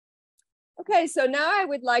Okay, so now I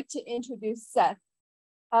would like to introduce Seth.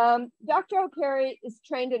 Dr. Okyere is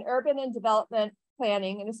trained in urban and development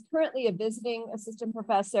planning and is currently a visiting assistant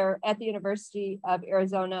professor at the University of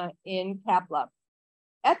Arizona in CAPLA.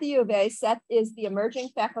 At the U of A, Seth is the emerging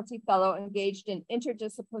faculty fellow engaged in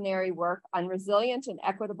interdisciplinary work on resilient and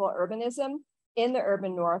equitable urbanism in the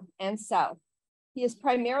urban north and south. He is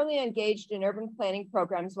primarily engaged in urban planning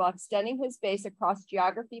programs while extending his base across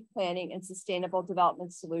geography planning and sustainable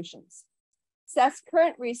development solutions. Seth's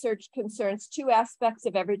current research concerns two aspects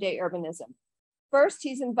of everyday urbanism. First,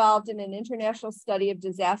 he's involved in an international study of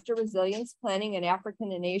disaster resilience planning in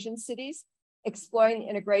African and Asian cities, exploring the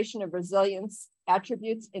integration of resilience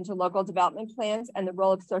attributes into local development plans and the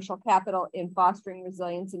role of social capital in fostering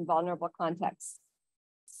resilience in vulnerable contexts.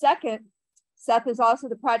 Second, Seth is also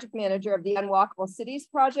the project manager of the Unwalkable Cities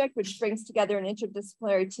project, which brings together an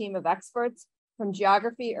interdisciplinary team of experts from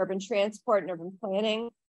geography, urban transport, and urban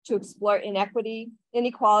planning to explore inequality,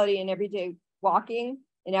 and everyday walking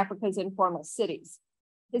in Africa's informal cities.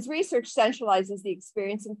 His research centralizes the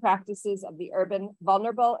experience and practices of the urban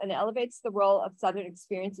vulnerable and elevates the role of Southern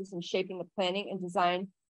experiences in shaping the planning and design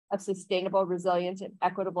of sustainable, resilient, and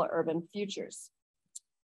equitable urban futures.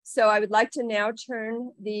 So I would like to now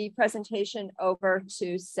turn the presentation over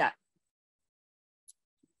to Seth.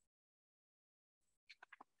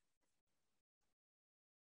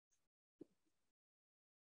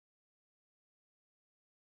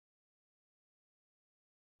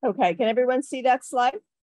 Okay, can everyone see that slide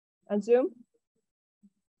on Zoom?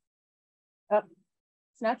 Oh,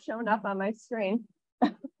 it's not showing up on my screen.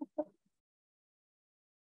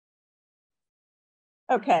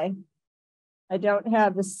 Okay, I don't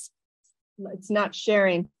have this, it's not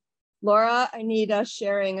sharing. Laura, I need us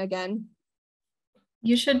sharing again.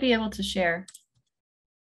 You should be able to share.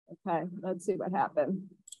 Okay, let's see what happened.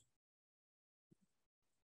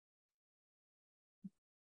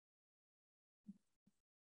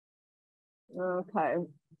 Okay,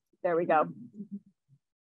 there we go.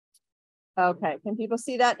 Okay, can people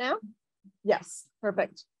see that now? Yes,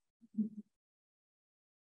 perfect.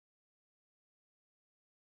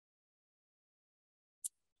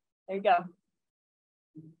 There you go.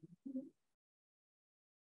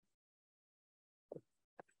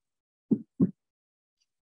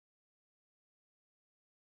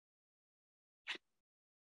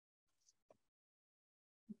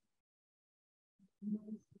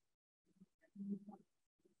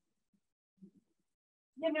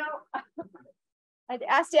 You know, I'd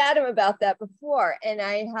asked Adam about that before and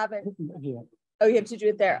I haven't. Yeah. Oh, you have to do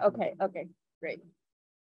it there. Okay, okay, great.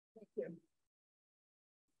 Thank you.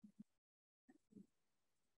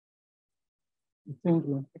 Thank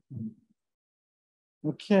you.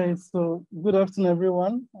 Okay, so good afternoon,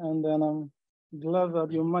 everyone. And then I'm glad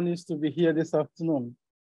that you managed to be here this afternoon.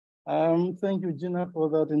 Thank you, Gina, for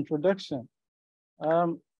that introduction.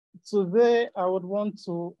 Today, I would want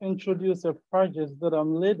to introduce a project that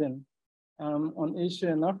I'm leading on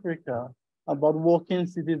Asia and Africa about walking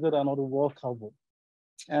cities that are not walkable.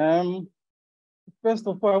 First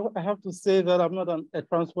of all, I have to say that I'm not a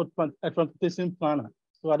transportation planner.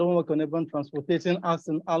 So I don't work on urban transportation as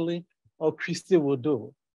an Ali or Christy will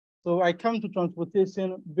do. So I come to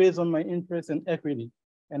transportation based on my interest in equity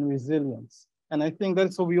and resilience. And I think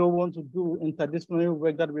that's what we all want to do, interdisciplinary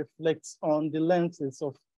work that reflects on the lenses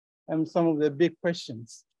of some of the big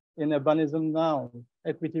questions in urbanism now,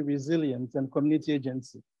 equity, resilience, and community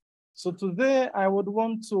agency. So today I would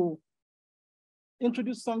want to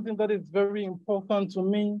introduce something that is very important to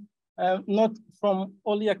me, not from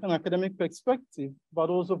only an academic perspective, but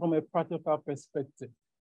also from a practical perspective,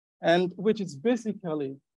 and which is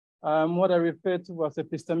basically what I refer to as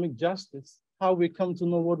epistemic justice, how we come to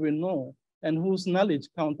know what we know and whose knowledge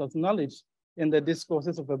counts as knowledge in the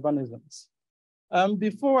discourses of urbanisms.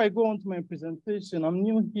 Before I go on to my presentation, I'm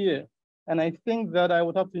new here, and I think that I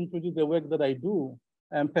would have to introduce the work that I do,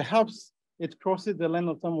 and perhaps it crosses the line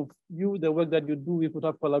of some of you, the work that you do. We could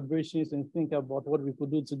have collaborations and think about what we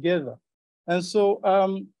could do together. And so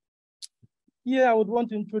here I would want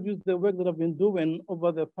to introduce the work that I've been doing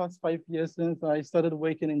over the past 5 years since I started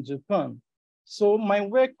working in Japan. So my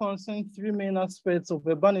work concerns three main aspects of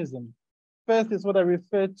urbanism. First is what I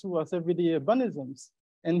refer to as everyday urbanisms.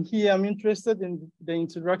 And here I'm interested in the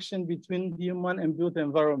interaction between human and built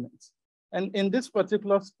environments. And in this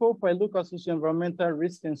particular scope, I look at socio-environmental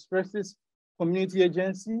risks and stresses, community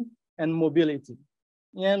agency, and mobility.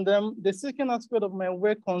 And the second aspect of my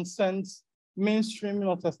work concerns mainstreaming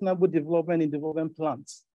of sustainable development in development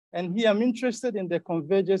plans. And here I'm interested in the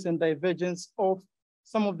convergence and divergence of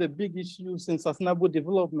some of the big issues in sustainable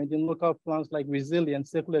development in local plans like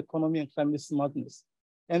resilience, circular economy, and climate smartness.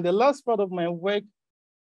 And the last part of my work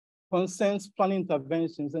concerns planning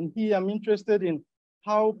interventions. And here I'm interested in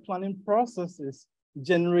how planning processes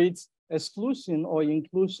generate exclusion or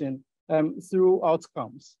inclusion through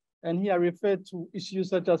outcomes. And here I refer to issues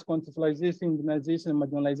such as quantification, immunization, and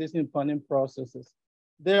marginalization in planning processes.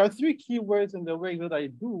 There are three key words in the work that I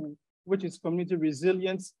do, which is community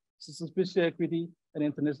resilience, social equity, and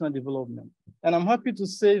international development. And I'm happy to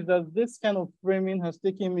say that this kind of framing has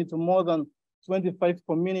taken me to more than 25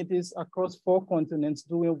 communities across 4 continents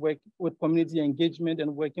doing work with community engagement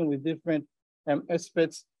and working with different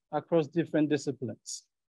experts across different disciplines.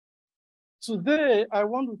 Today, I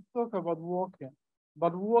want to talk about walking,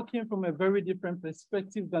 but walking from a very different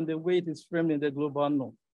perspective than the way it is framed in the global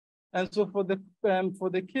north. And so for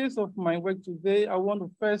the case of my work today, I want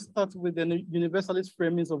to first start with the universalist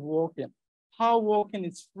framings of walking, how walking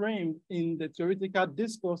is framed in the theoretical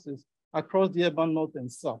discourses across the urban north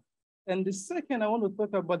and south. And the second, I want to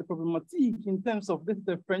talk about the problematic in terms of this is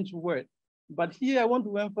the French word. But here I want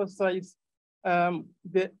to emphasize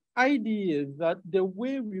the idea that the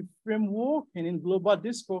way we frame walking in global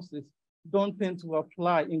discourses don't tend to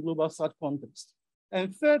apply in global south context.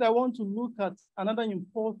 And third, I want to look at another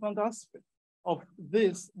important aspect of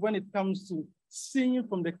this when it comes to seeing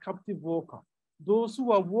from the captive walker, those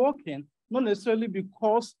who are walking, not necessarily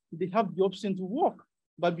because they have the option to walk,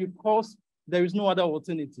 but because there is no other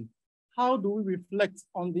alternative. How do we reflect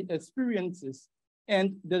on the experiences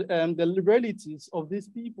and the realities of these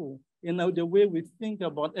people in the way we think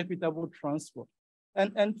about equitable transport?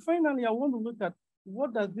 And finally, I want to look at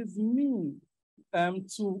what does this mean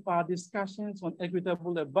to our discussions on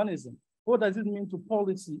equitable urbanism? What does it mean to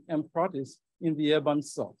policy and practice in the urban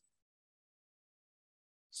south?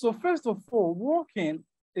 So first of all, walking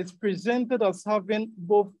is presented as having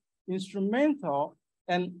both instrumental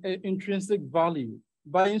and intrinsic value.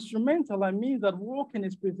 By instrumental, I mean that walking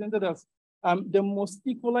is presented as the most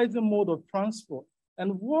equalizing mode of transport.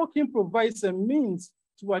 And walking provides a means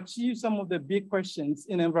to achieve some of the big questions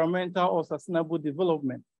in environmental or sustainable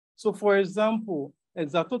development. So for example,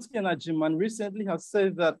 Zatotsky and Ajiman recently has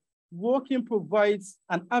said that walking provides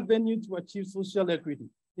an avenue to achieve social equity.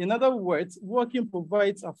 In other words, walking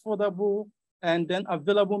provides affordable and then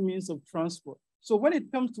available means of transport. So when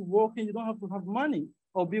it comes to walking, you don't have to have money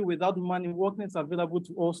or be without money. Walking is available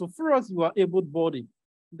to also, for us, you are able-bodied.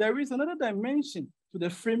 There is another dimension to the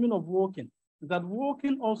framing of walking, that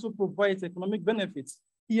walking also provides economic benefits.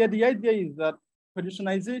 Here, the idea is that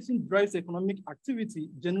productionization drives economic activity,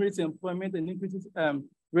 generates employment, and increases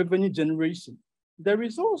revenue generation. There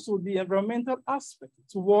is also the environmental aspect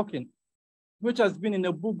to walking, which has been in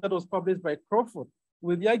a book that was published by Crawford,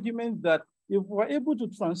 with the argument that if we're able to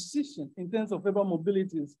transition in terms of urban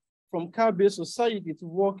mobilities from car-based society to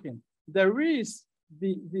walking, there is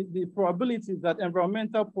the probability that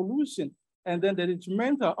environmental pollution and then the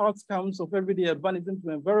detrimental outcomes of everyday urbanism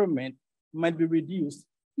to environment might be reduced.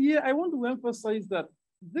 Here, I want to emphasize that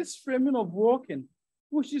this framing of walking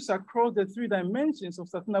pushes across the 3 dimensions of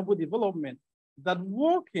sustainable development, that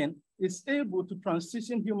walking is able to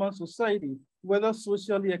transition human society, whether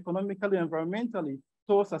socially, economically, environmentally,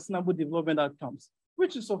 towards sustainable development outcomes,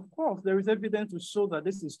 which is, of course, there is evidence to show that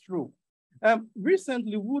this is true.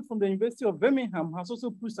 Recently, Wood from the University of Birmingham has also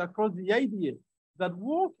pushed across the idea that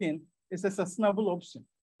walking is a sustainable option.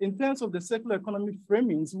 In terms of the circular economic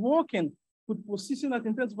framings, walking could position us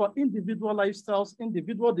in terms of our individual lifestyles,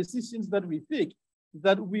 individual decisions that we take,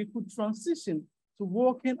 that we could transition to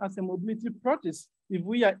walking as a mobility practice if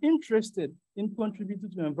we are interested in contributing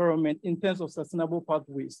to the environment in terms of sustainable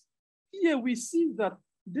pathways. Here we see that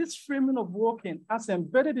this framing of walking as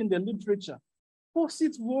embedded in the literature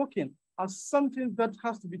posits walking as something that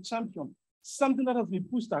has to be championed, something that has been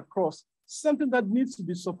pushed across, something that needs to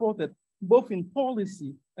be supported both in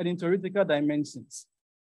policy and in theoretical dimensions.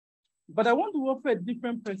 But I want to offer a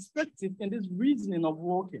different perspective in this reasoning of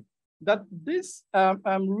walking, that this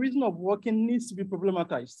reason of walking needs to be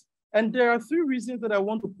problematized. And there are 3 reasons that I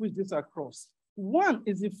want to push this across. One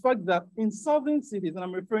is the fact that in southern cities, and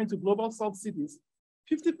I'm referring to global south cities,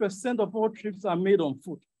 50% of all trips are made on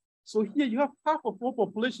foot. So here you have half of all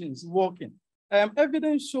populations walking.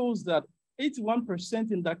 Evidence shows that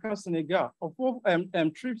 81% in Dakar, Senegal, of all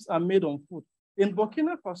trips are made on foot. In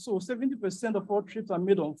Burkina Faso, 70% of all trips are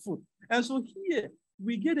made on foot. And so here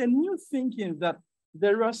we get a new thinking that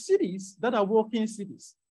there are cities that are walking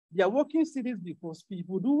cities. They are walking cities because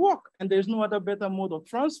people do walk and there's no other better mode of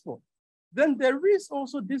transport. Then there is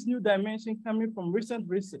also this new dimension coming from recent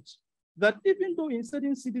research that even though in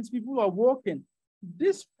certain cities people are walking,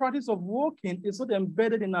 this practice of walking is not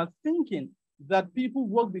embedded in our thinking that people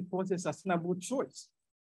walk because it's a sustainable choice.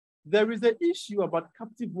 there is an issue about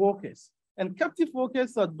captive workers. And captive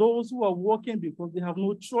workers are those who are working because they have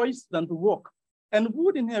no choice than to work. And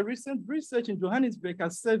Wood, in her recent research in Johannesburg,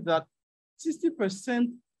 has said that 60%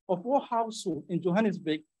 of all households in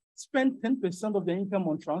Johannesburg spend 10% of their income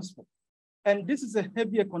on transport. And this is a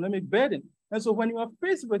heavy economic burden. And so when you are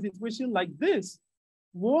faced with a situation like this,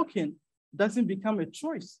 working doesn't become a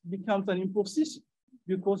choice, it becomes an imposition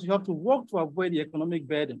because you have to work to avoid the economic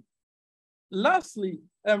burden. Lastly,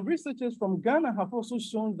 researchers from Ghana have also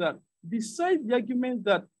shown that besides the argument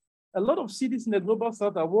that a lot of cities in the global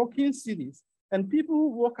south are working cities and people who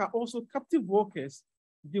work are also captive workers,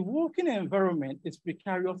 the working environment is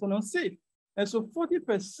precarious and unsafe. And so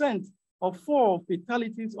 40% of all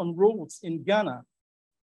fatalities on roads in Ghana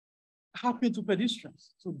happen to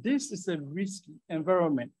pedestrians. So this is a risky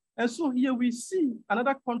environment. And so here we see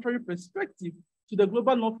another contrary perspective to the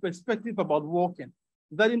global north perspective about walking,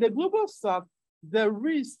 that in the global south, there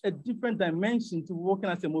is a different dimension to walking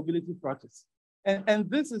as a mobility practice. And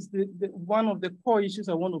this is one of the core issues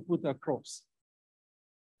I want to put across.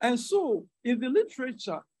 And so in the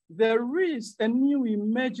literature, there is a new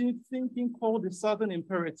emerging thinking called the Southern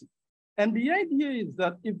Imperative. And the idea is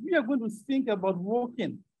that if we are going to think about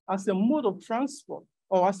walking as a mode of transport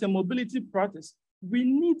or as a mobility practice, we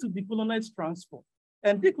need to decolonize transport.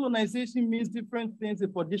 And decolonization means different things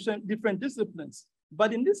for different disciplines.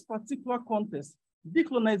 But in this particular context,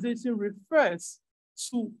 decolonization refers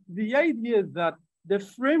to the idea that the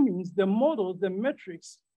framings, the models, the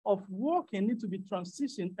metrics of walking need to be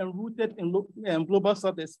transitioned and rooted in global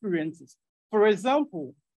south experiences. For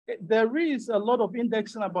example, there is a lot of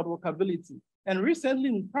indexing about walkability. And recently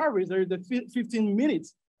in Paris, there is a 15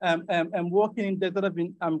 minutes walking index that have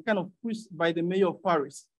been kind of pushed by the mayor of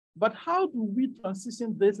Paris. But how do we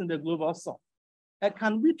transition this in the global south?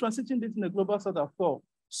 Can we transition this in the global south at all?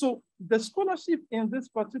 So the scholarship in this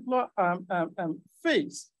particular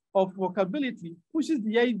phase of walkability pushes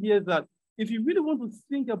the idea that if you really want to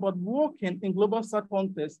think about walking in global south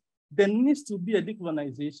context, there needs to be a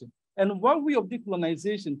decolonization. And one way of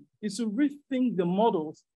decolonization is to rethink the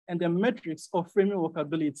models and the metrics of framing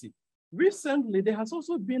walkability. Recently, there has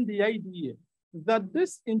also been the idea that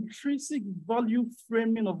this intrinsic value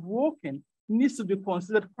framing of walking needs to be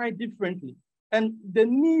considered quite differently. And the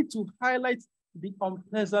need to highlight the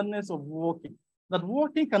unpleasantness of walking, that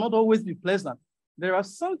walking cannot always be pleasant. There are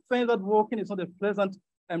some things that walking is not a pleasant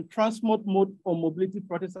transport mode or mobility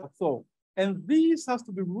practice at all. And this has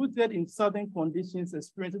to be rooted in certain conditions,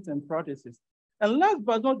 experiences, and practices. And last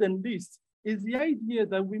but not the least is the idea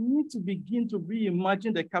that we need to begin to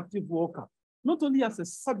reimagine the captive worker, not only as a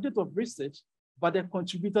subject of research, but a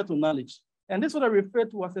contributor to knowledge. And this is what I refer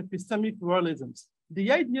to as epistemic pluralisms.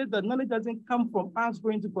 The idea that knowledge doesn't come from us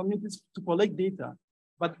going to communities to collect data,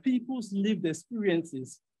 but people's lived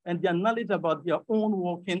experiences and their knowledge about their own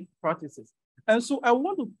working practices. And so I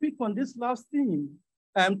want to pick on this last theme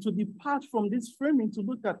to depart from this framing to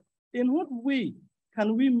look at in what way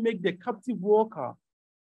can we make the captive worker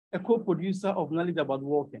a co-producer of knowledge about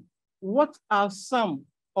working? What are some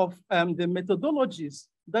of the methodologies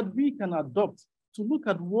that we can adopt to look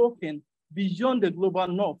at working beyond the global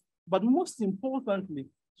north, but most importantly,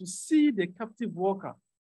 to see the captive worker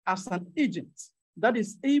as an agent that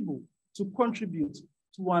is able to contribute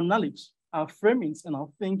to our knowledge, our framings, and our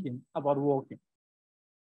thinking about working.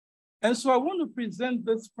 And so I want to present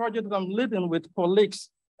this project that I'm leading with colleagues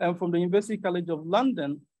from the University College of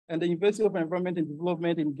London and the University of Environment and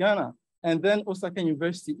Development in Ghana, and then Osaka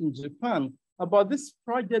University in Japan, about this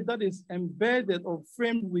project that is embedded or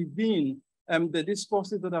framed within the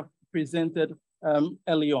discourses that I've presented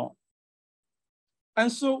early on.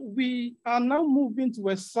 And so we are now moving to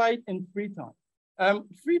a site in Freetown.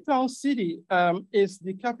 Freetown City is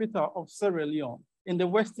the capital of Sierra Leone in the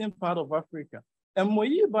western part of Africa. And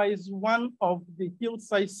Moyiba is one of the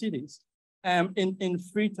hillside cities in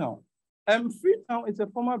Freetown. Freetown is a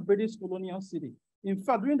former British colonial city. In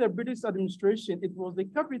fact, during the British administration, it was the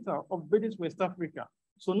capital of British West Africa.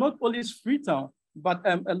 So not only is Freetown, but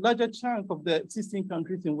a larger chunk of the 16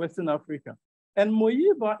 countries in Western Africa. And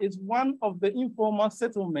Moyiba is one of the informal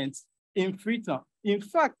settlements in Freetown. In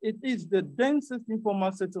fact, it is the densest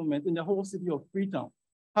informal settlement in the whole city of Freetown.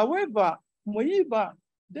 However, Moyiba,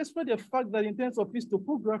 despite the fact that in terms of its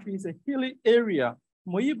topography is a hilly area,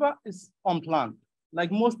 Moyiba is unplanned,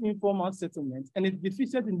 like most informal settlements, and it's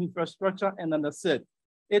deficient in infrastructure and underserved.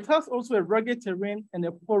 It has also a rugged terrain and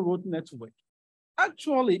a poor road network.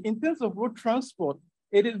 Actually, in terms of road transport,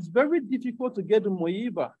 it is very difficult to get to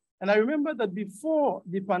Moyiba. And I remember that before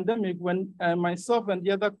the pandemic, when myself and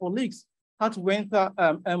the other colleagues had to enter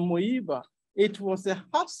Moyiba, it was a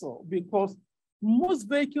hassle because Most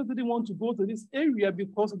vehicles didn't want to go to this area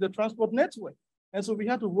because of the transport network. And so we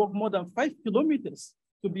had to walk more than 5 kilometers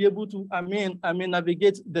to be able to,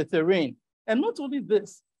 navigate the terrain. And not only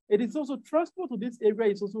this, it is also transport to this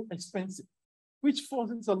area is also expensive, which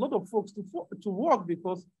forces a lot of folks to walk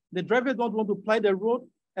because the drivers don't want to ply the road,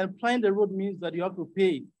 and plying the road means that you have to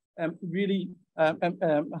pay really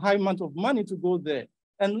high amount of money to go there.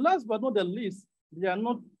 And last but not the least, there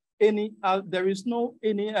is no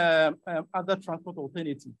any other transport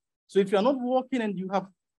alternative. So if you're not walking and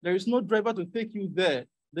there is no driver to take you there,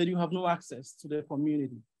 then you have no access to the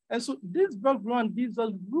community. And so this background gives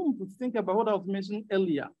us room to think about what I was mentioning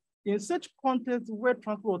earlier. In such contexts where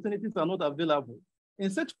transport alternatives are not available, in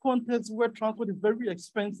such contexts where transport is very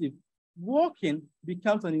expensive, walking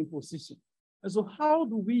becomes an imposition. And so how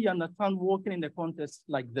do we understand walking in a context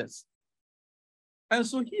like this? And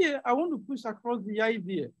so here, I want to push across the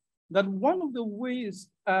idea that one of the ways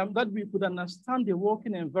that we could understand the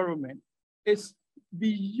walking environment is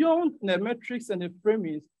beyond the metrics and the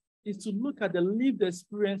framings, is to look at the lived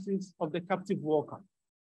experiences of the captive walker.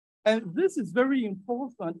 And this is very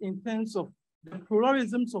important in terms of the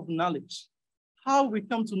pluralisms of knowledge, how we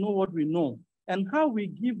come to know what we know, and how we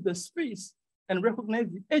give the space and recognize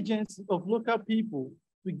the agency of local people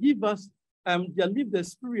to give us their lived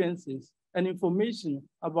experiences and information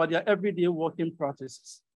about their everyday working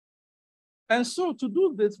practices. And so to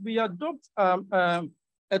do this, we adopt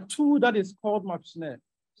a tool that is called Mapsnare.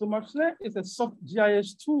 So Mapsnare is a soft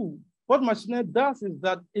GIS tool. What Mapsnare does is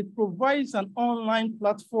that it provides an online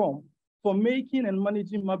platform for making and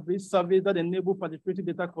managing map-based surveys that enable participatory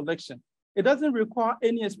data collection. It doesn't require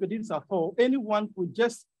any expertise at all. Anyone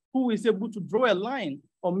who is able to draw a line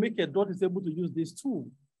or make a dot is able to use this tool.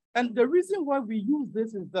 And the reason why we use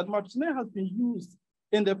this is that Mapsnare has been used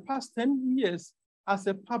in the past 10 years as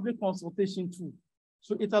a public consultation tool.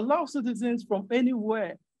 So it allows citizens from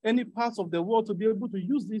anywhere, any parts of the world to be able to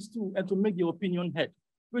use this tool and to make their opinion heard,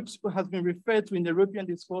 which has been referred to in the European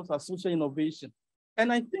discourse as social innovation.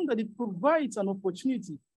 And I think that it provides an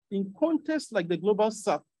opportunity in contexts like the Global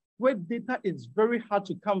South, where data is very hard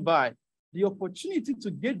to come by, the opportunity to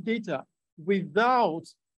get data without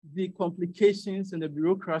the complications and the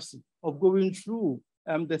bureaucracy of going through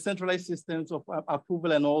the centralized systems of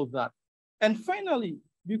approval and all that. And finally,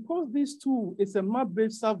 because this tool is a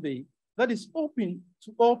map-based survey that is open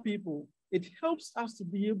to all people, it helps us to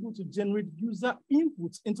be able to generate user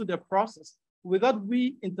inputs into the process without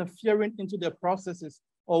we interfering into the processes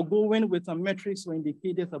or going with some metrics or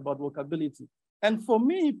indicators about walkability. And for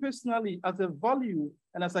me personally, as a value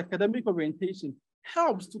and as academic orientation,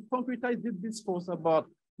 helps to concretize this discourse about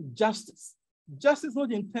justice. Justice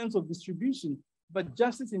not in terms of distribution, but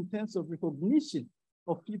justice in terms of recognition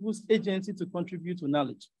of people's agency to contribute to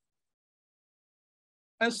knowledge.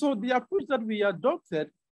 And so the approach that we adopted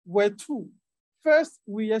were two. First,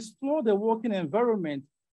 we explored the working environment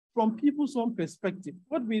from people's own perspective.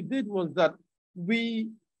 What we did was that we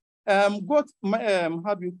got,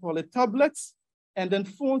 tablets and then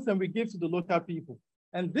phones, and we gave to the local people.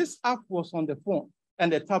 And this app was on the phone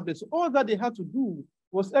and the tablets. So all that they had to do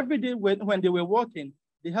was every day when they were walking,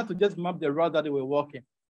 they had to just map the route that they were walking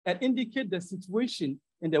and indicate the situation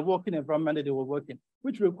in the working environment that they were working,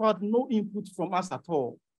 which required no input from us at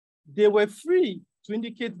all. They were free to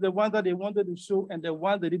indicate the one that they wanted to show and the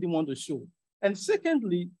one they didn't want to show. And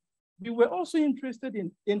secondly, we were also interested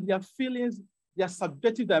in their feelings, their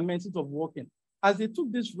subjective dimensions of working. As they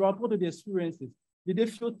took this route, what were the experiences? Did they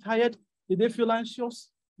feel tired? Did they feel anxious?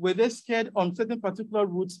 Were they scared on certain particular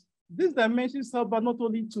routes? These dimensions help not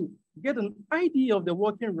only to get an idea of the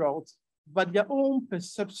working route, but their own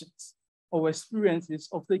perceptions or experiences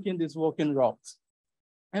of taking this working route.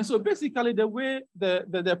 And so basically the way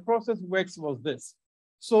the process works was this.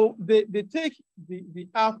 So they take the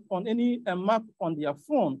app on any map on their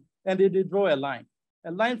phone and they draw a line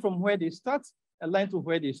from where they start, a line to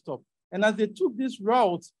where they stop. And as they took this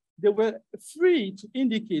route, they were free to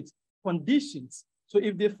indicate conditions. So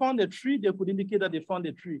if they found a tree, they could indicate that they found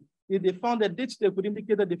a tree. If they found a ditch, they could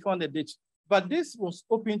indicate that they found a ditch. But this was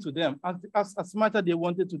open to them as much as they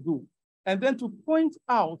wanted to do. And then to point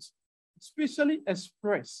out, especially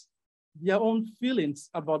express their own feelings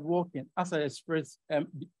about walking, as I expressed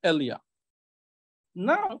earlier.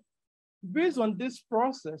 Now, based on this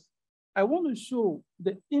process, I want to show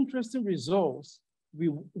the interesting results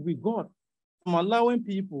we got from allowing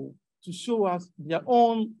people to show us their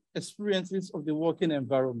own experiences of the working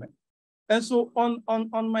environment. And so on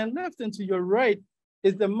my left and to your right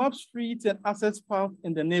is the map streets and access path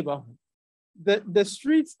in the neighborhood. The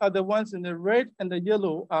streets are the ones in the red and the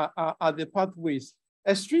yellow are the pathways.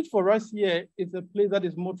 A street for us here is a place that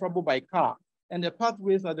is motorable by car. and the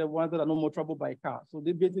pathways are the ones that are no more traveled by car. So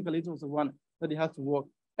they basically, it was the one that they had to walk.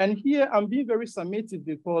 And here I'm being very summative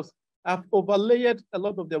because I've overlaid a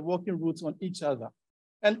lot of the walking routes on each other.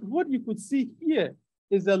 And what you could see here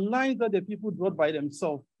is the lines that the people draw by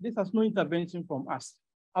themselves. This has no intervention from us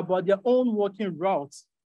about their own walking routes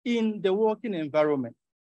in the walking environment.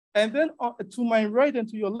 And then to my right and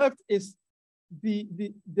to your left is the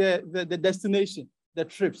destination, the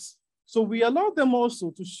trips. So we allowed them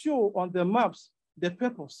also to show on the maps the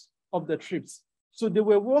purpose of the trips. So they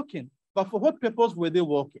were walking, but for what purpose were they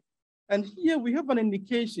walking? And here we have an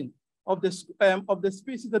indication of the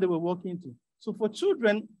spaces that they were walking to. So for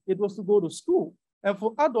children, it was to go to school. And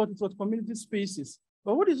for adults, it was community spaces.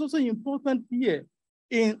 But what is also important here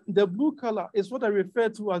in the blue color is what I refer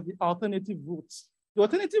to as the alternative routes. The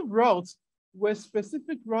alternative routes were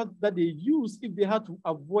specific routes that they used if they had to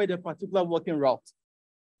avoid a particular walking route.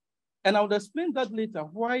 And I'll explain that later,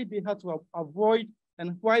 why they had to avoid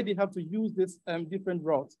and why they have to use this different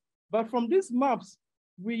routes. But from these maps,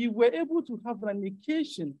 we were able to have an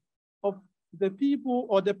indication of the people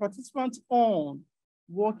or the participants on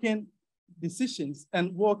walking decisions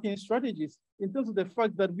and walking strategies in terms of the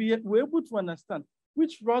fact that we were able to understand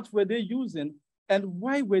which routes were they using and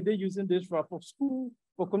why were they using this route for school,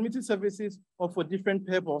 for community services, or for different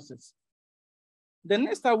purposes. The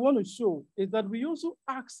next I want to show is that we also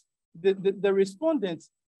asked the respondents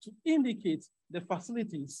to indicate the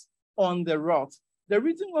facilities on the route. The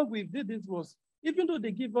reason why we did this was, even though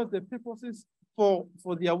they give us the purposes for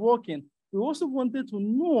their walking, we also wanted to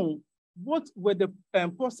know what were the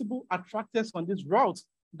possible attractors on this route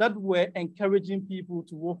that were encouraging people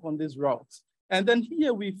to walk on this route. And then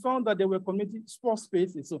here we found that there were community sports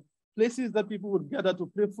spaces, so places that people would gather to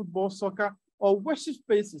play football, soccer, or worship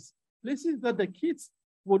spaces, places that the kids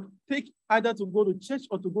would take either to go to church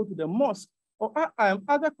or to go to the mosque, or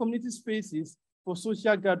other community spaces for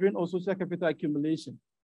social gathering or social capital accumulation.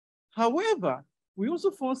 However, we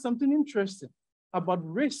also found something interesting about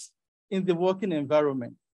race in the working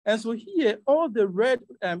environment. And so here, all the red,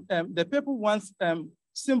 the purple ones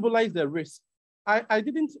symbolize the race. I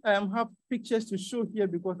didn't have pictures to show here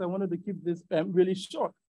because I wanted to keep this really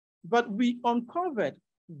short. But we uncovered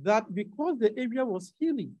that because the area was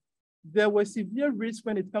hilly, there was severe risk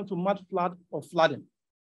when it comes to mud flood or flooding,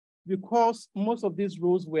 because most of these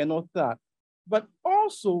roads were not that. But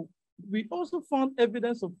also, we also found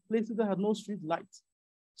evidence of places that had no street lights.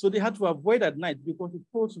 So they had to avoid at night because it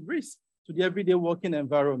posed risk to the everyday working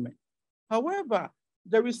environment. However,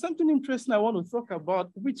 there is something interesting I want to talk about,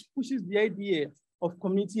 which pushes the idea of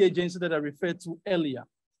community agency that I referred to earlier,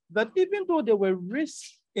 that even though there were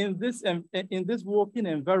risks in this working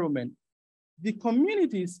environment, the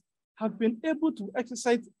communities have been able to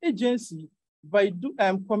exercise agency by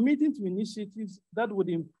committing to initiatives that would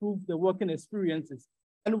improve the working experiences.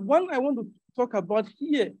 And one I want to talk about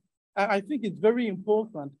here, I think it's very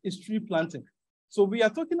important, is tree planting. So we are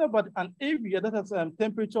talking about an area that has a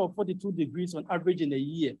temperature of 42 degrees on average in a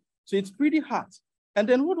year. So it's pretty hot. And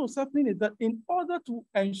then what was happening is that in order to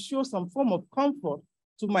ensure some form of comfort,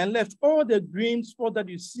 to my left, all the green spots that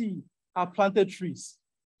you see are planted trees.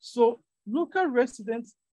 So local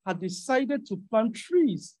residents had decided to plant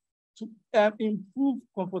trees to improve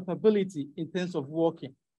comfortability in terms of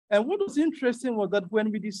walking. And what was interesting was that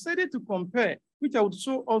when we decided to compare, which I would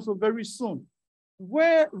show also very soon,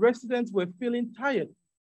 where residents were feeling tired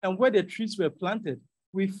and where the trees were planted,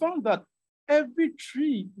 we found that every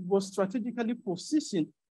tree was strategically positioned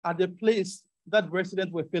at the place that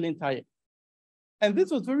residents were feeling tired. And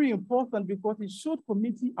this was very important because it showed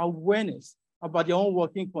community awareness about their own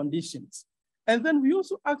working conditions. And then we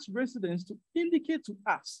also asked residents to indicate to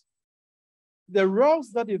us the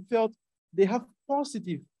routes that they felt they have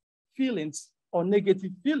positive feelings or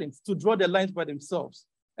negative feelings, to draw the lines by themselves.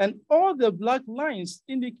 And all the black lines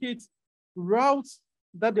indicate routes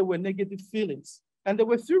that there were negative feelings. And there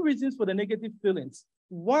were 3 reasons for the negative feelings.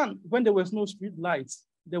 One, when there was no street lights,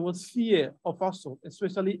 there was fear of assault,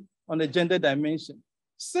 especially on the gender dimension.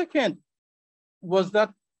 Second was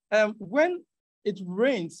that when it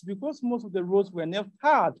rains, because most of the roads were not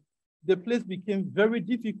hard, the place became very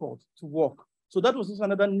difficult to walk. So that was also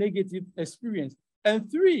another negative experience. And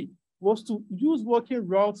 3 was to use walking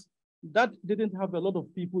routes that didn't have a lot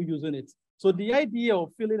of people using it. So the idea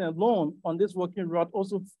of feeling alone on this walking route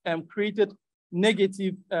also created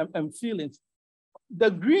negative feelings. The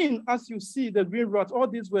green, as you see, the green routes, all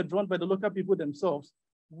these were drawn by the local people themselves,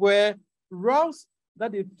 were routes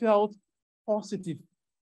that they felt positive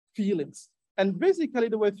feelings. And basically,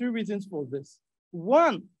 there were 3 reasons for this.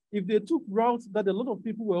 One, if they took routes that a lot of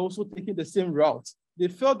people were also taking the same route, they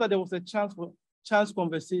felt that there was a chance for chance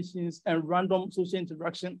conversations, and random social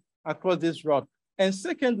interaction across this route. And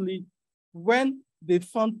secondly, when they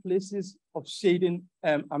found places of shading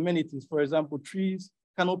amenities, for example, trees,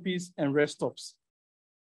 canopies, and rest stops.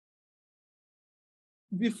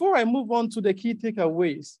 Before I move on to the key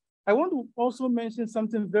takeaways, I want to also mention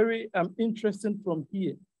something very interesting from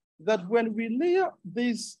here, that when we layer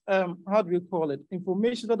this, how do we call it,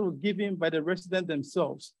 information that was given by the residents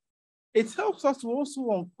themselves, it helps us to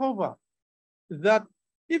also uncover that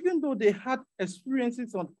even though they had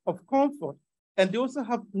experiences of comfort and they also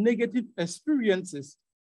have negative experiences,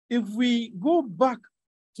 if we go back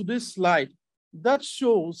to this slide, that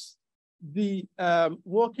shows the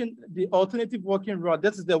alternative walking route.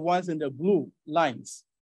 That is the ones in the blue lines.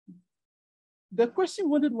 The question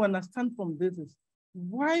we wanted to understand from this is,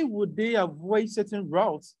 why would they avoid certain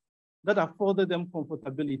routes that afforded them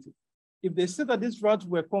comfortability? If they said that these routes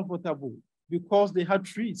were comfortable because they had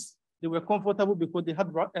trees, they were comfortable because they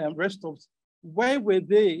had rest stops, why were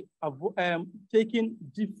they taking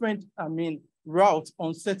different, routes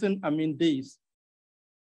on certain, days?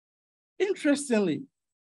 Interestingly,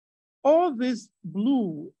 all these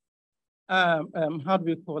blue, how do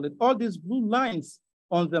we call it? All these blue lines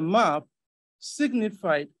on the map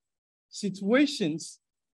signified situations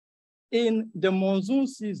in the monsoon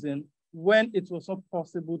season when it was not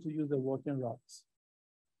possible to use the walking routes.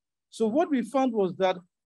 So what we found was that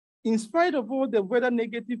in spite of all the whether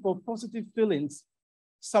negative or positive feelings,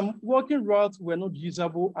 some walking routes were not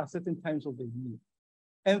usable at certain times of the year.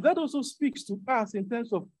 And that also speaks to us in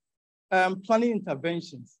terms of planning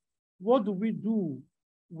interventions. What do we do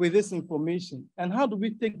with this information? And how do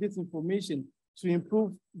we take this information to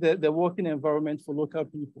improve the working environment for local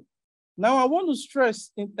people? Now, I want to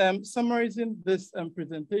stress, in summarizing this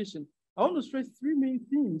presentation, I want to stress three main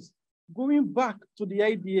themes going back to the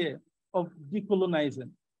idea of decolonizing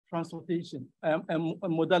transportation and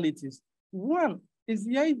modalities. One is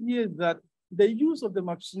the idea that the use of the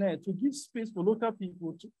maptionnaire to give space for local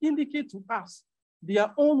people to indicate to us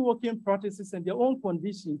their own working practices and their own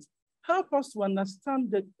conditions help us to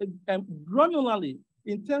understand that granularly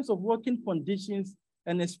in terms of working conditions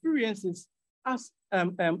and experiences as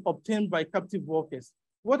obtained by captive workers,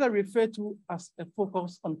 what I refer to as a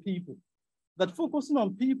focus on people. That focusing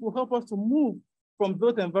on people help us to move from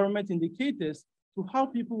built environment indicators to how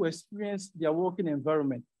people experience their working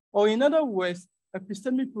environment. Or in other words,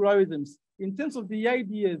 epistemic pluralisms in terms of the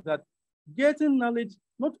idea that getting knowledge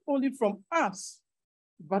not only from us,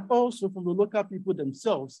 but also from the local people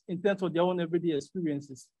themselves in terms of their own everyday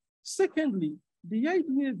experiences. Secondly, the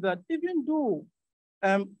idea that even though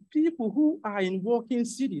people who are in working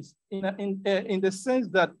cities, in the sense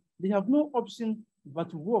that they have no option but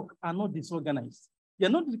to work, are not disorganized. They are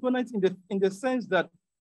not disorganized in the sense that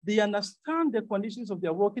they understand the conditions of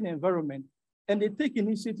their working environment and they take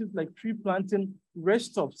initiatives like tree planting,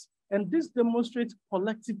 rest stops, and this demonstrates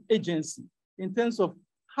collective agency in terms of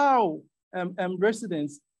how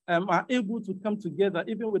residents are able to come together,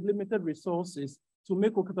 even with limited resources, to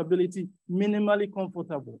make walkability minimally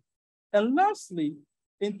comfortable. And lastly,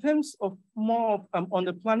 in terms of more on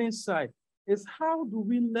the planning side, is how do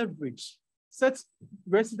we leverage such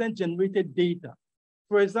resident-generated data?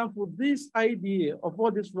 For example, this idea of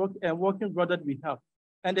all this working route that we have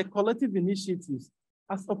and the collective initiatives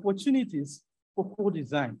as opportunities for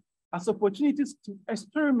co-design, as opportunities to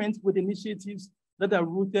experiment with initiatives that are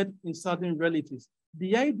rooted in certain realities.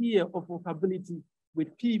 The idea of walkability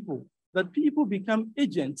with people, that people become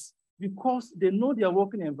agents because they know their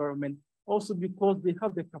working environment, also because they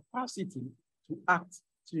have the capacity to act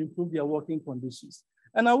to improve their working conditions.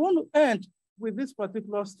 And I want to end with this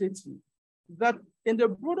particular statement, that in the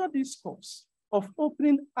broader discourse of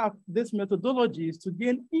opening up these methodologies to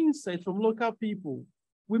gain insight from local people,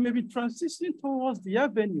 we may be transitioning towards the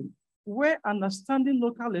avenue where understanding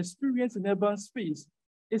local experience in urban space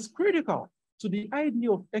is critical to the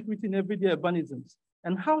idea of equity in everyday urbanisms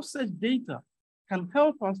and how such data can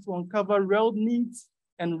help us to uncover real needs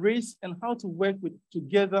and race and how to work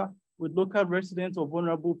together with local residents or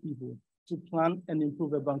vulnerable people to plan and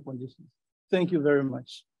improve urban conditions. Thank you very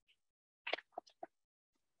much.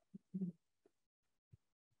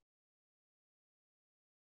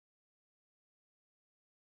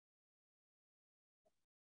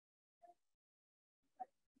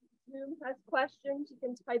 Zoom has questions, you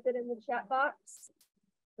can type it in the chat box,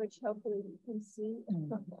 which hopefully you can see.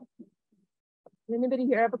 Anybody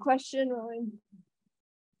here have a question? I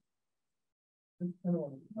don't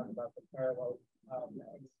want to talk about the parallel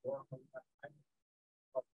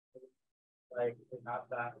like we have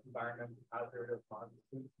that environment hazard of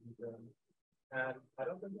monsoon season. And I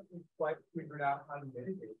don't think that we've quite figured out how to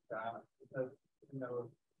mitigate that because you know,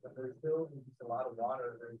 that there's still a lot of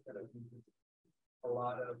water, there's going to be a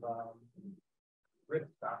lot of risk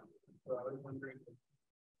factors. So I was wondering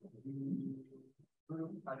if you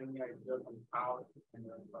group had any ideas on how to kind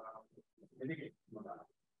of mitigate some of that.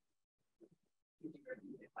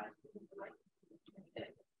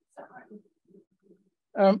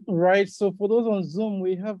 Right. So for those on Zoom,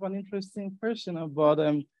 we have an interesting question about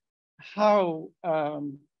how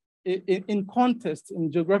in context,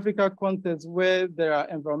 in geographical context where there are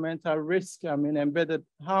environmental risks, embedded,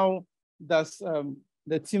 how does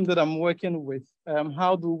the team that I'm working with,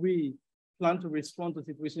 how do we plan to respond to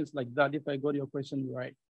situations like that, if I got your question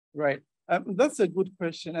right? Right. That's a good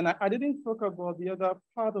question. And I didn't talk about the other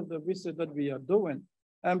part of the research that we are doing.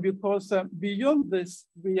 Because beyond this,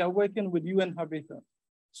 we are working with UN Habitat.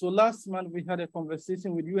 So last month, we had a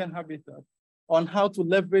conversation with UN Habitat on how to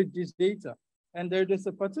leverage this data. And there is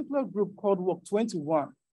a particular group called Work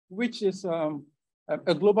 21, which is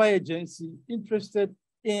a global agency interested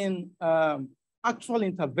in actual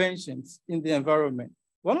interventions in the environment.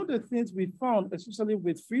 One of the things we found, especially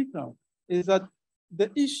with Freetown, is that the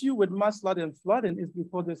issue with mass flooding is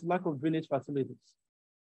because there's lack of drainage facilities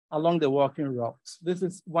along the walking routes. This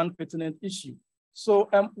is one pertinent issue. So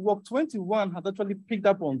Work 21 has actually picked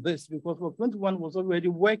up on this because Work 21 was already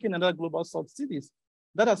working in other global south cities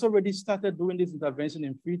that has already started doing this intervention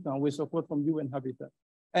in Freetown with support from UN Habitat.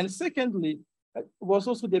 And secondly, was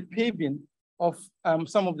also the paving of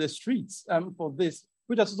some of the streets for this,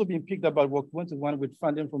 which has also been picked up by Work 21 with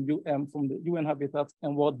funding from the UN Habitat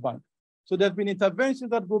and World Bank. So there have been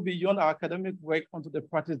interventions that go beyond our academic work onto the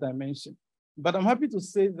practice dimension. But I'm happy to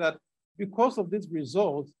say that because of these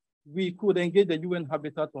results, we could engage the UN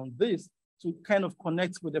Habitat on this to kind of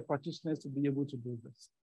connect with the practitioners to be able to do this.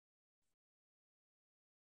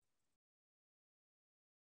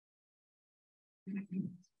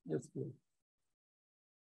 Yes, please.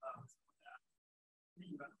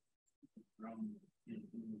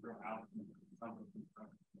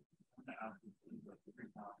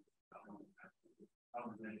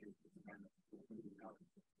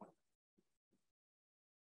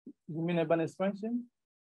 You mean urban expansion?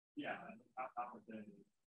 Yeah, how would they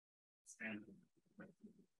expand?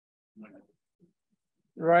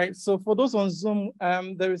 Right. So for those on Zoom,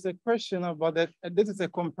 there is a question about that. This is a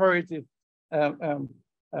comparative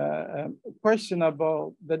question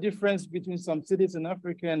about the difference between some cities in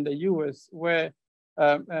Africa and the US, where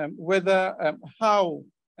whether how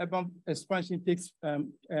urban expansion takes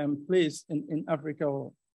place in Africa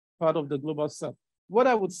or part of the global South. What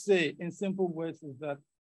I would say in simple words is that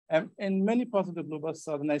in many parts of the global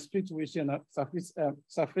South, and I speak to Asia and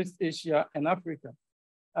Southeast Asia and Africa,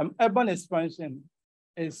 urban expansion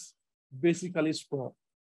is basically sprawl.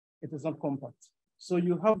 It is not compact. So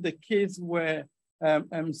you have the case where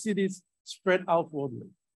cities spread outwardly.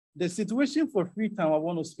 The situation for Freetown, I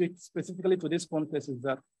want to speak specifically to this context, is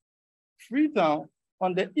that Freetown,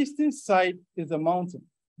 on the eastern side is a mountain.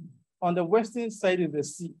 On the western side is the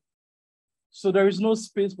sea. So there is no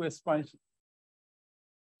space for expansion.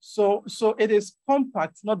 So it is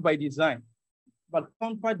compact, not by design, but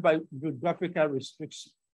compact by geographical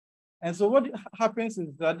restriction. And so what happens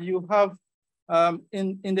is that you have,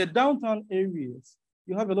 in the downtown areas,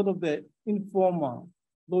 you have a lot of the informal,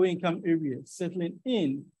 low-income areas settling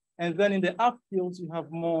in. And then in the uphills, you have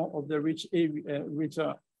more of the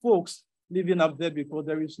richer folks living up there because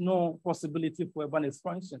there is no possibility for urban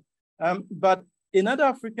expansion. But in other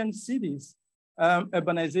African cities,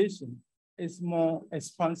 urbanization is more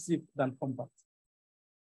expansive than compact.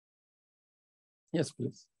 Yes,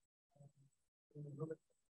 please.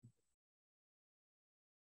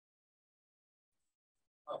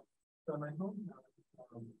 So my home,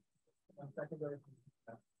 my secondary,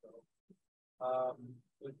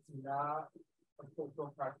 it's not a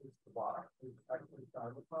cultural practice to walk. It's actually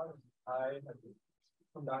tribal. I had to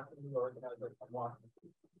come back to New York and I was like, I'm walking.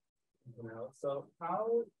 You know, so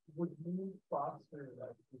how would you foster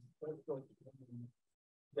that social change,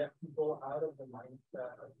 get people out of the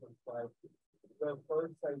mindset of just like the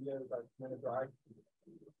first idea is like I'm gonna drive,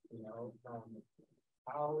 you know,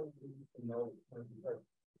 how do you promote like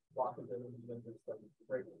walkability and just like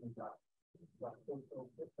breaking things up? That's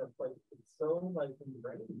like it's so like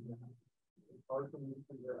ingrained, it's hard for me to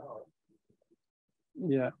figure out.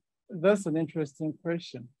 Yeah, that's an interesting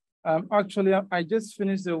question. Actually, I just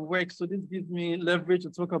finished the work, so this gives me leverage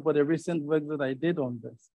to talk about the recent work that I did on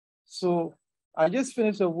this. So I just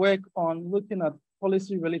finished the work on looking at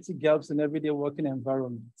policy-related gaps in everyday working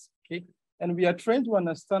environments, okay? And we are trying to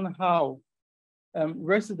understand how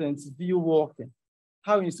residents view walking,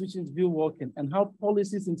 how institutions view walking, and how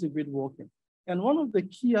policies integrate walking. And one of the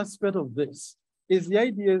key aspects of this is the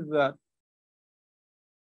idea that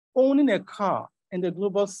owning a car in the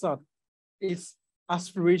global south is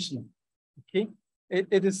aspirational, okay?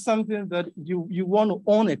 It is something that you want to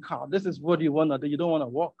own a car. This is what you want to do. You don't want to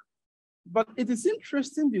walk. But it is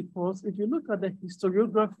interesting because if you look at the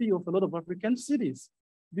historiography of a lot of African cities,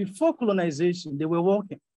 before colonization, they were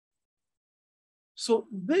walking. So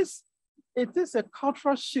it is a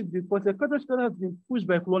cultural shift because the cultural shift has been pushed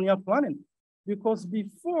by colonial planning. Because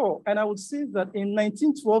before, and I would say that in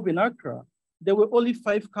 1912 in Accra, there were only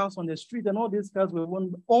 5 cars on the street and all these cars were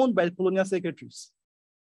owned by colonial secretaries.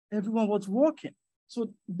 Everyone was walking.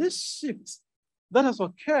 So this shift that has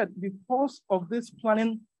occurred because of this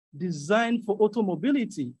planning designed for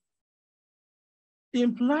automobility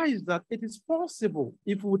implies that it is possible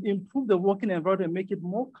if we would improve the working environment and make it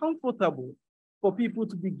more comfortable for people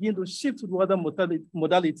to begin to shift to other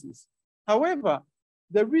modalities. However,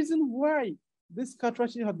 the reason why this cultural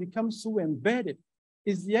shift has become so embedded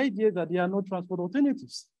is the idea that there are no transport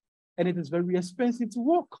alternatives and it is very expensive to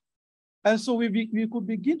walk. And so we could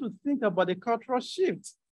begin to think about the cultural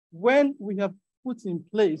shift when we have put in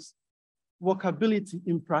place walkability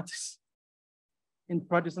in practice.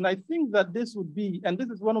 And I think that this would be, and this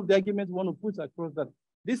is one of the arguments we want to put across, that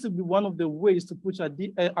this would be one of the ways to push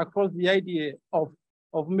across the idea of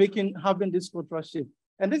having this cultural shift.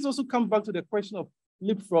 And this also comes back to the question of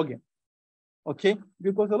leapfrogging, okay?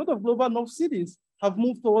 Because a lot of global north cities have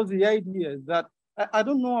moved towards the idea that, I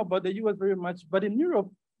don't know about the US very much, but in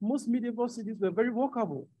Europe, most medieval cities were very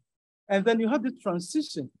walkable. And then you have the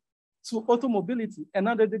transition to automobility, and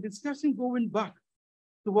now the discussion going back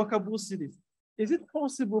to walkable cities. Is it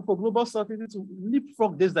possible for global south cities to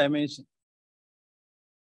leapfrog this dimension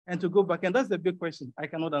and to go back? And that's the big question I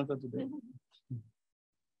cannot answer today.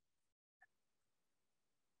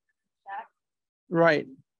 Right.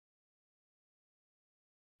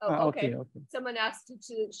 Oh, okay. Someone asked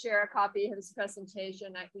to share a copy of his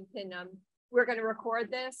presentation. We're going to record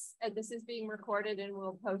this, and this is being recorded, and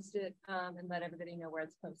we'll post it and let everybody know where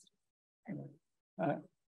it's posted.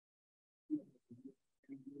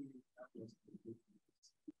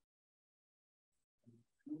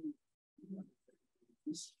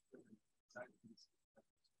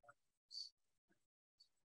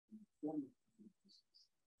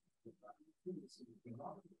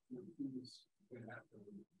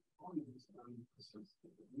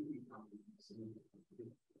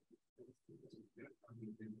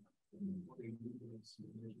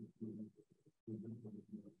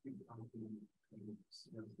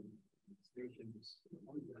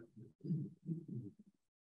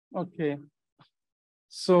 Okay.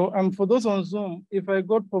 So for those on Zoom, if I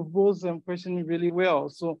got Provo's question really well,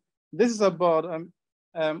 so this is about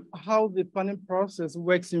how the planning process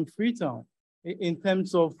works in Freetown in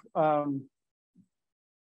terms of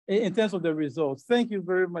the results. Thank you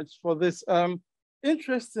very much for this.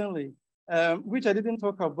 Interestingly, which I didn't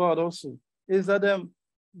talk about also, is that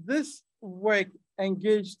this work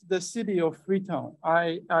engaged the city of Freetown.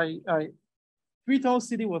 Freetown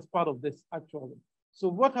City was part of this actually. So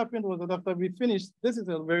what happened was that after we finished, this is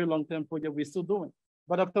a very long-term project we're still doing,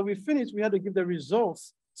 but after we finished, we had to give the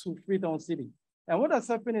results to Freetown City. And what has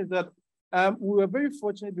happened is that we were very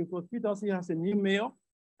fortunate because Freetown City has a new mayor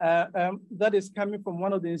that is coming from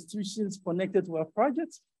one of the institutions connected to our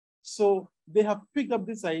project. So they have picked up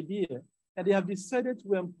this idea and they have decided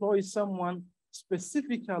to employ someone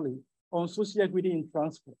specifically on social equity in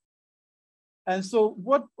transport. And so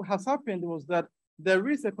what has happened was that there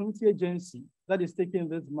is a community agency that is taking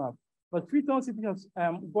this map, but Freetown City has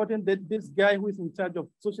gotten this guy who is in charge of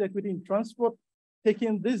social equity in transport,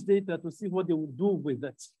 taking this data to see what they will do with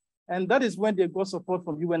it. And that is when they got support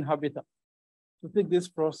from UN Habitat to take this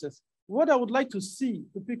process. What I would like to see,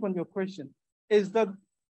 to pick on your question, is that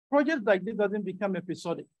projects like this doesn't become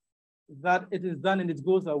episodic, that it is done and it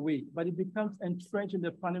goes away, but it becomes entrenched in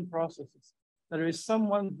the planning processes. There is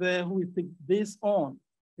someone there who will take this on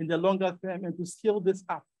in the longer term and to scale this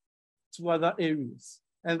up to other areas.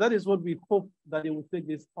 And that is what we hope that they will take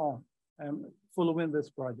this on following this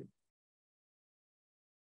project.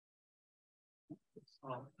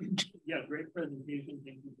 Yeah, great presentation.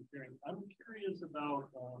 Thank you for sharing. I'm curious about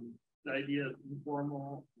the idea of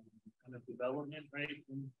informal kind of development, right?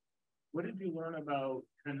 And what did you learn about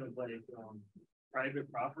kind of like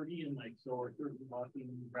private property and like, so are certain walking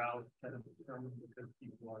routes kind of determined because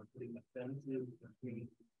people are putting up fences between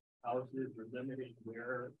houses or limiting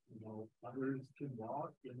where, you know, others can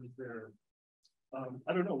walk? And is there,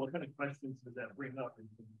 I don't know, what kind of questions does that bring up in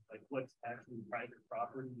terms of like what's actually private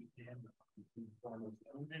property and informal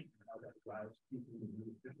settlement and how that drives people to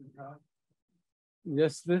move different routes?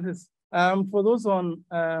 Yes, For those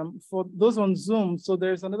on Zoom, so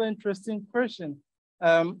there's another interesting question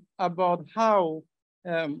about how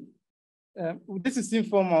this is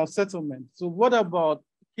informal settlement. So what about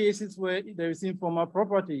cases where there is informal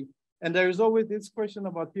property? And there is always this question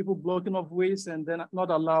about people blocking off ways and then not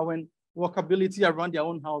allowing walkability around their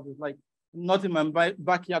own houses, like not in my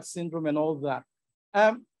backyard syndrome and all that.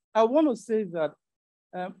 I want to say that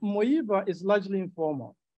Moyiba is largely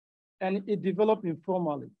informal and it developed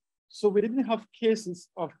informally. So we didn't have cases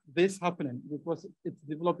of this happening because it's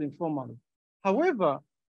developed informally. However,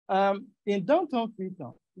 in downtown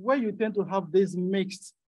Freetown, where you tend to have these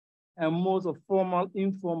mixed modes of formal,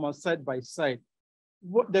 informal, side by side,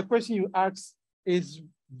 what the question you ask is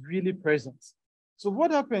really present. So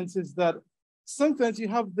what happens is that sometimes you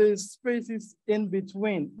have these spaces in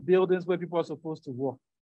between buildings where people are supposed to walk,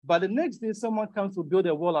 but the next day someone comes to build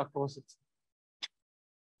a wall across it.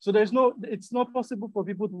 So it's not possible for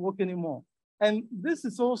people to walk anymore. And this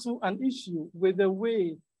is also an issue with the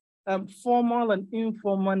way formal and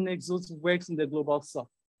informal nexus works in the global south.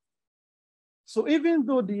 So even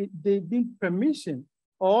though they need permission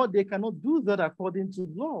or they cannot do that according to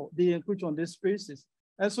law, they encroach on these spaces.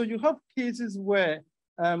 And so you have cases where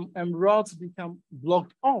routes become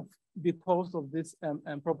blocked off because of this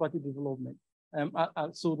property development,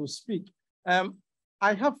 so to speak.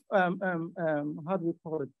 I have, how do we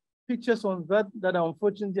call it? Pictures on that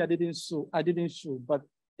unfortunately I didn't show, but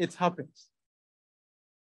it happens.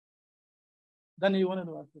 Danny, you wanted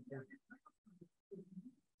to ask it?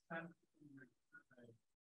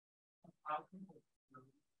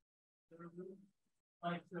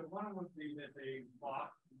 Like, so one would be that they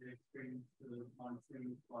walk the experience to the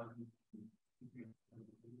monsoon flooding.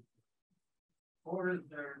 Or is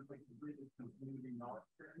there like a really community knowledge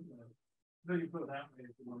sharing? So you put it that way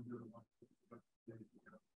if you want to do it once.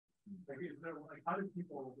 Like, is there, like, how do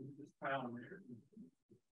people just trial and error?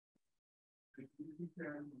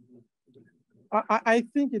 I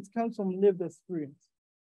think it comes from lived experience.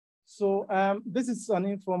 So this is an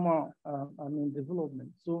informal development.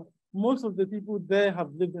 So most of the people there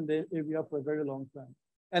have lived in the area for a very long time.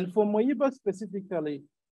 And for Moyiba specifically,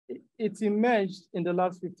 it emerged in the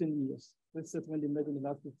last 15 years. This settlement emerged in the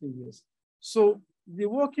last 15 years. So the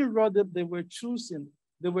walking route that they were choosing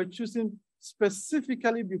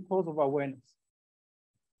specifically because of awareness.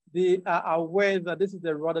 They are aware that this is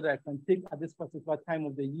the road that I can take at this particular time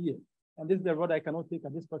of the year. And this is the road I cannot take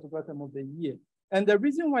at this particular time of the year. And the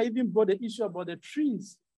reason why I even brought the issue about the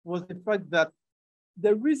trees was the fact that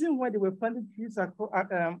the reason why they were planting trees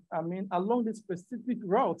along this specific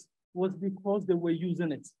route was because they were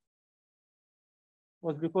using it.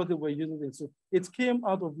 So it came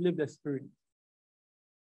out of lived experience.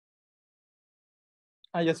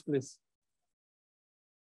 Yes, please.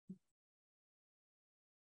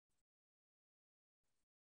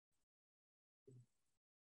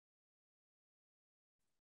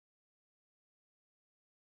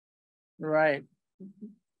 Right.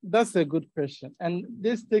 That's a good question. And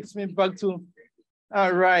this takes me back to,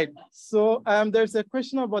 all right. So there's a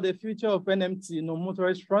question about the future of NMT,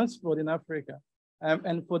 motorized transport in Africa,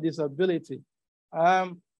 and for disability.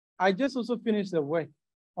 I just also finished the work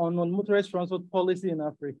on motorized transport policy in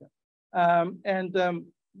Africa.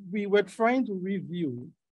 We were trying to review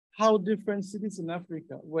how different cities in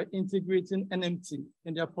Africa were integrating NMT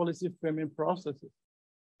in their policy framing processes.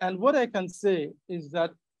 And what I can say is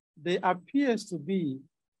that there appears to be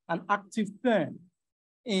an active turn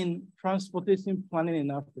in transportation planning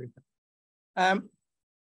in Africa.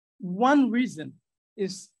 One reason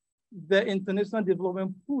is the international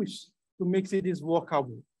development push to make cities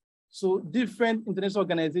walkable. So different international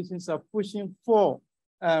organizations are pushing for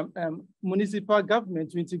municipal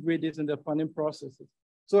government to integrate this in the planning processes.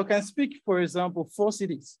 So I can speak, for example, 4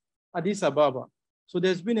 cities, Addis Ababa. So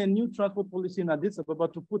there's been a new transport policy in Addis Ababa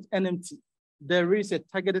to put NMT. There is a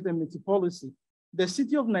targeted NMT policy. The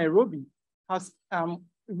city of Nairobi has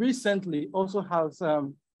recently also has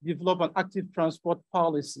developed an active transport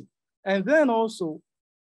policy. And then also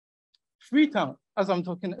Freetown, as I'm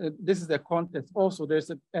talking, this is the context. Also,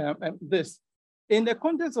 there's this. In the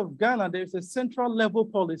context of Ghana, there's a central level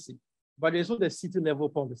policy, but there's not a city level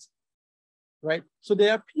policy, right? So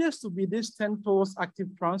there appears to be this trend towards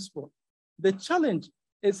active transport. The challenge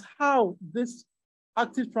is how this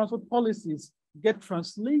active transport policies get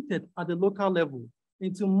translated at the local level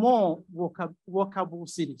into more walkable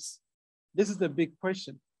cities. This is the big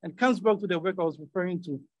question, and comes back to the work I was referring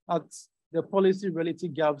to at the policy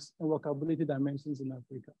relative gaps and walkability dimensions in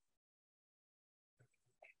Africa.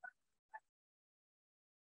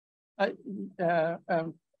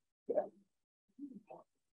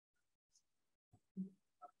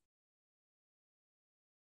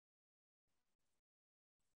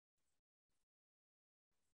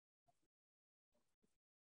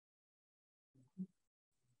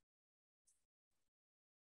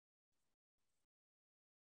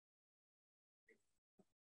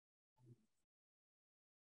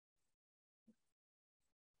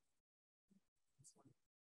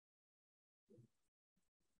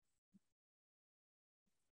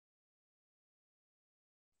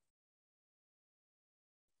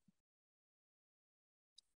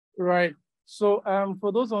 Right. So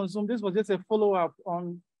for those on Zoom, this was just a follow-up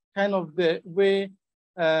on kind of the way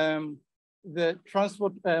the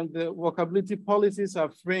transport and the walkability policies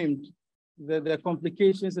are framed, the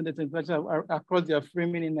complications and the temperature across their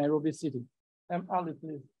framing in Nairobi City. Ali,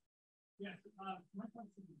 please. Yes, my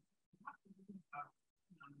question is,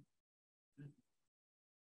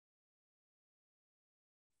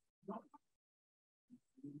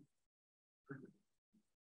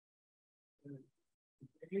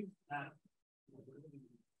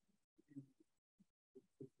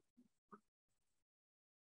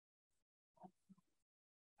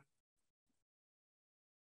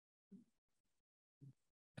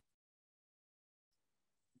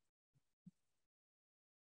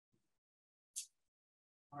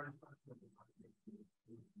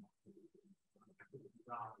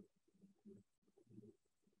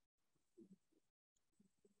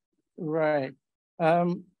 Right.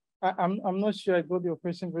 I'm not sure I got your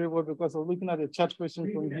question very well because I'm looking at the chat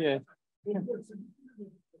question from here.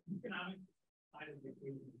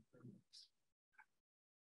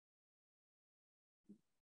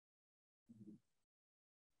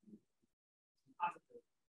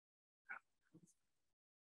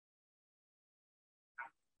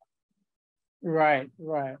 Right.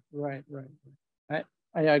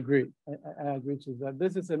 I agree. I agree to that.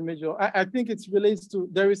 This is a major, I think it relates to,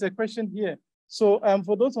 there is a question here. So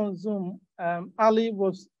for those on Zoom, Ali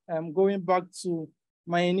was going back to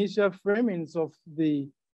my initial framings of the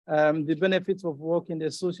benefits of work in the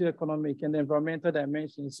socioeconomic and environmental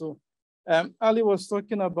dimension. So Ali was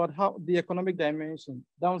talking about how the economic dimension,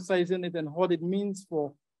 downsizing it and what it means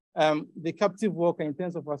for the captive worker in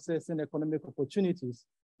terms of assessing economic opportunities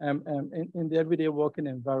in the everyday working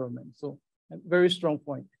environment. So a very strong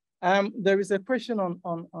point. There is a question on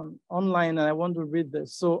online, and I want to read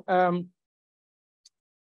this. So,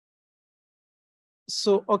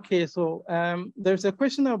 there's a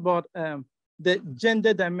question about the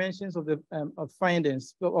gender dimensions of the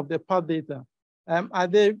findings of the PATH data. Are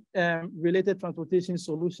there related transportation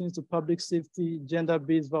solutions to public safety,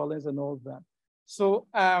 gender-based violence, and all that? So,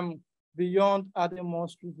 beyond adding more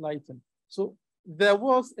street lighting. So, there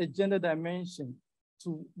was a gender dimension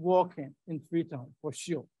to walking in Freetown for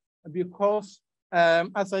sure, because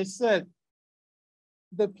as I said,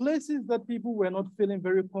 the places that people were not feeling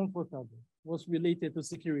very comfortable was related to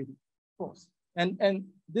security, of course. And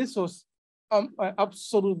this was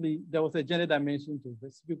absolutely, there was a gender dimension to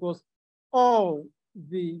this because all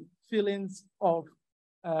the feelings of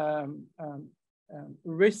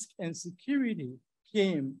risk and security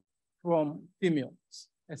came from females,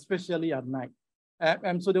 especially at night.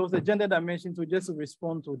 So there was a gender dimension to just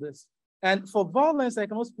respond to this. And for violence, I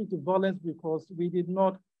cannot speak to violence because we did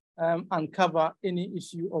not uncover any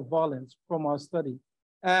issue of violence from our study.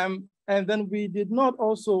 And then we did not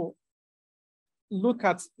also look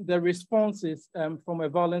at the responses from a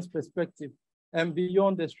violence perspective and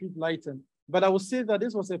beyond the street lighting. But I would say that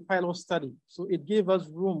this was a pilot study. So it gave us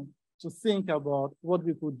room to think about what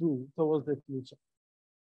we could do towards the future.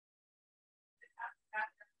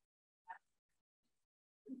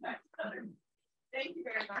 Thank you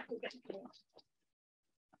very much.